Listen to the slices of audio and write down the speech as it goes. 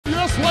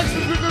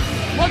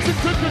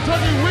Lexington,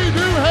 Kentucky, we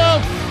do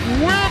have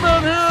women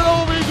here at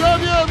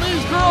OVW, and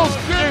these girls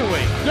get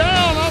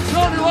down. I'm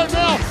telling you right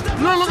now,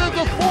 you're looking at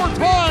the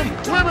 4-time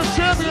women's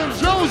champion,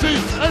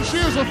 Josie, and she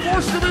is a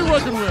force to be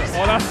reckoned with.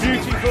 Oh, that's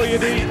beauty for you,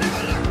 Dean.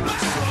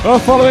 The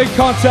following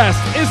contest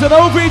is an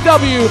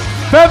OVW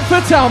Femme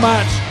Fatale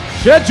match,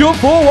 scheduled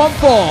for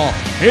 1-4.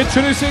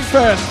 Introducing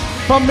first,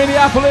 from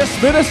Minneapolis,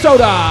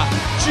 Minnesota,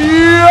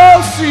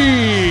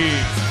 Josie.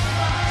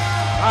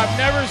 I've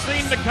never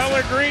seen the color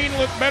green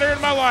look better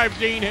in my life,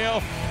 Dean Hill.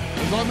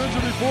 As I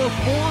mentioned before,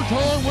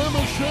 4-time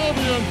women's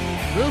champion.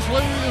 This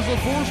lady is a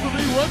force to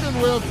be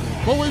reckoned with.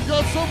 But we've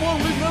got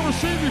someone we've never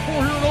seen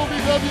before here at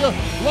OVW.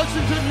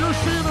 Lexington, you're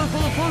seeing her for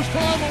the first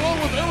time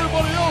along with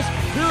everybody else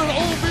here in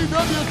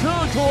OVW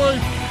territory.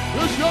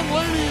 This young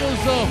lady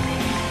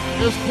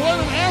is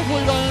quite an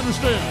athlete, I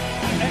understand.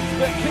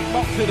 Expert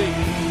kickboxer.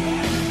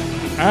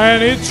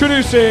 And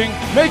introducing,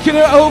 making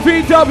her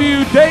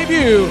OVW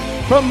debut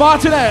from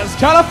Martinez,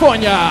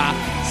 California,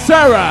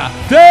 Sara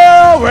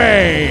Del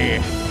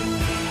Rey.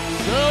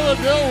 Sara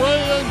Del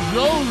Rey and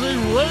Josie.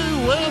 Ray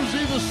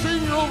Ramsey, the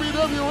senior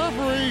OVW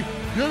referee,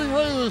 getting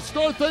ready to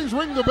start things.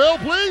 Ring the bell,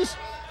 please.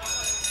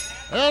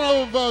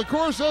 And of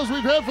course, as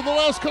we've had for the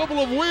last couple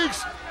of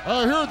weeks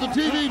here at the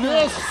TV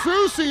desk,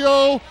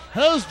 Sucio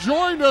has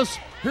joined us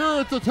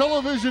here at the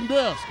television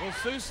desk. Well,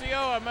 Sucio,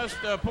 I must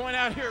point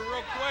out here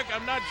real quick,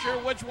 I'm not sure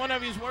which one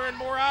of you's wearing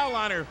more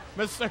eyeliner,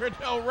 Miss Sara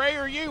Del Rey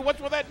or you.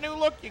 What's with that new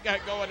look you got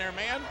going there,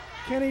 man?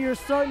 Kenny, you're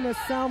starting to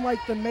sound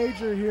like the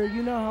major here.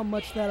 You know how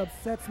much that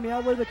upsets me. I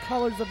wear the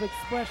colors of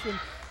expression.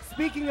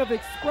 Speaking of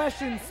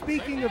expression,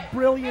 speaking of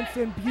brilliance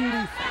and beauty,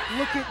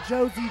 look at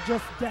Josie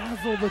just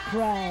dazzle the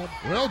crowd.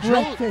 Well,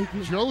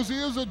 Josie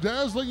is a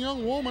dazzling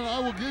young woman. I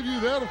will give you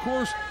that. Of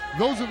course,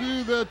 those of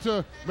you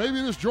that maybe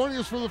just joining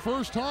us for the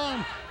first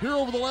time, here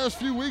over the last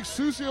few weeks,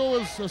 Sucio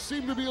has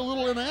seemed to be a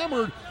little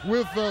enamored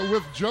with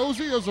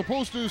Josie as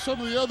opposed to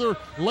some of the other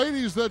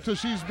ladies that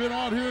she's been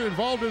out here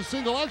involved in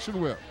single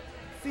action with.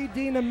 See,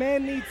 Dean, a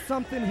man needs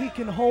something he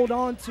can hold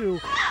on to.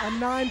 A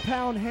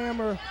 9-pound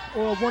hammer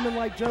or a woman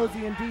like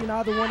Josie, and Dean,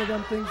 either one of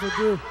them things will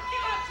do.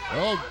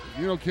 Well,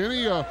 you know,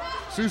 Kenny,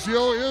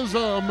 Sucio is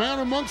a man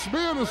amongst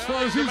men as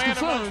far as he's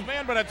concerned.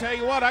 Men, but I tell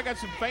you what, I got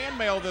some fan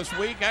mail this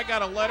week. I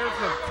got a letter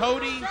from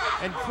Cody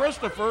and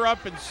Christopher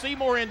up in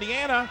Seymour,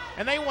 Indiana,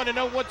 and they want to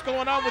know what's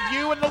going on with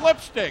you and the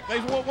lipstick. They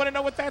want to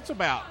know what that's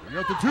about. You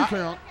got the 2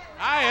 count.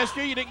 I asked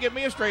you, you didn't give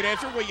me a straight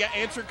answer. Will you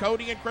answer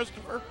Cody and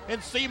Christopher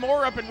and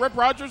Seymour up in Rip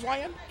Rogers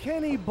land?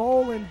 Kenny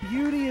Bolin,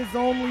 beauty is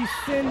only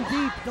sin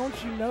deep.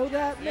 Don't you know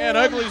that, man? Yeah, and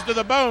ugly's to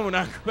the bone.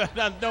 I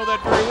know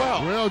that very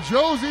well. Well,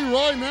 Josie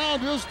right now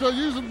just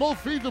using both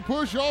feet to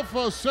push off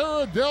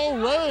Sara Del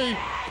Rey.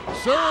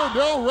 Sara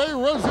Del Rey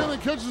runs in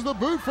and catches the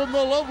boot from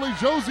the lovely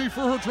Josie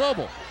for her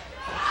trouble.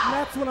 And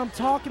that's what I'm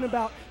talking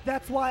about.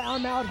 That's why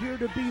I'm out here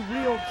to be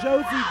real.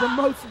 Josie, the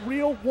most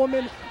real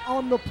woman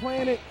on the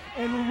planet,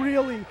 and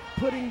really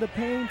putting the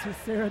pain to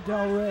Sara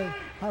Del Rey.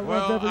 I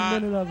love every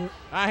minute of it.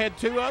 I had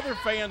 2 other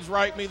fans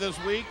write me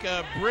this week,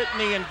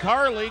 Brittany and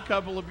Carly, a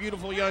couple of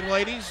beautiful young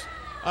ladies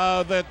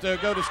that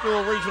go to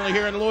school regionally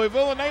here in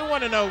Louisville, and they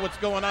want to know what's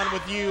going on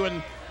with you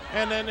and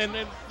I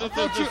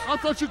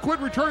thought you quit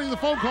returning the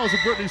phone calls of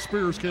Britney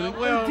Spears, Kenny.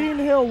 Hey, Dean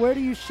Hill, where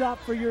do you shop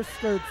for your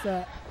skirts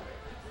at?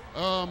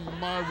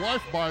 My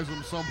wife buys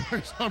them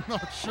someplace. I'm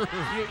not sure.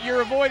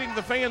 You're avoiding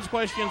the fans'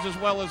 questions as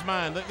well as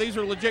mine. These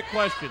are legit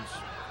questions.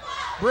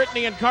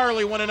 Brittany and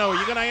Carly want to know. Are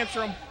you going to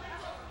answer them?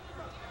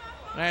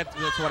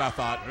 That's what I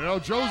thought. Well,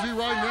 Josie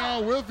right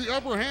now with the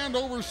upper hand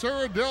over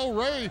Sara Del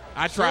Rey.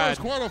 I tried. Sara's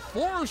quite a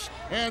force,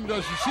 and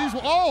she's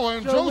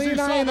and Josie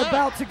saw ain't that.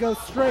 About to go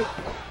straight.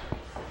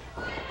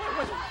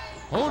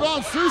 Hold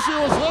on,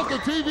 Sucio has left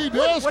the TV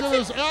desk and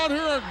is out here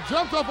and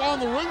jumped up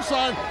on the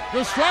ringside,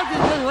 distracting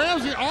Ray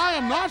Ramsey. I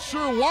am not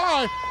sure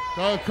why.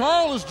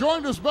 Carl has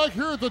joined us back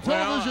here at the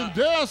television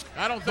desk.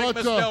 I don't think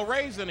Miss Del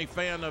Rey's any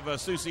fan of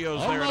Sucio's there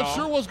at all. I'm not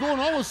sure what's going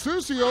on with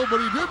Sucio, but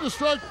he did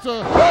distract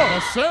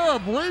Sara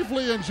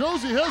briefly, and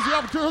Josie has the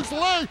opportunity. Hooks the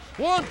leg.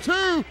 1,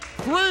 2,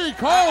 3.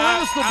 Carl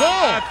hits the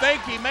ball. I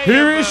think he may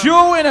Here is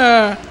your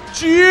winner,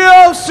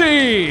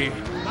 Josie.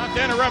 Not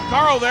to interrupt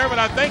Carl there, but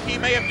I think he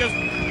may have just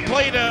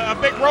played a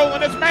big role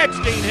in this match,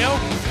 Dean Hill.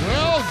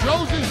 Well,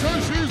 Josie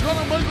says she's going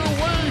to make her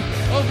way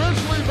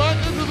eventually back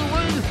into the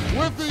ring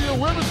with the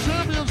women's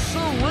champion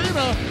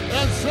Serena,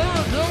 and Sara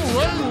Del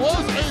Rey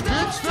was a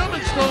big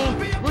stepping stone.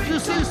 But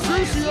you see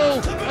Sucio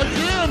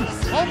again,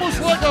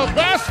 almost like a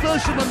bass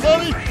fisherman,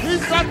 buddy.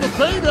 He's got the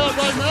bait out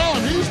right now,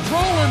 and he's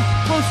trolling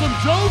for some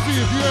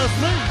Josie, if you ask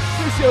me.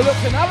 Sucio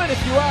looks enamored,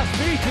 if you ask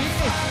me, Dean.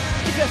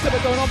 Is there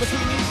something going on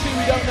between these two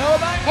we don't know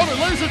about? Hold it,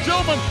 ladies and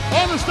gentlemen,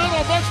 I understand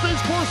our backstage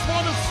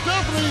correspondent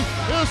Stephanie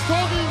is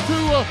talking to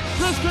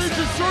Chris Cage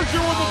and Sergio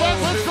in the back.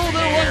 Let's go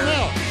there right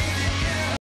now.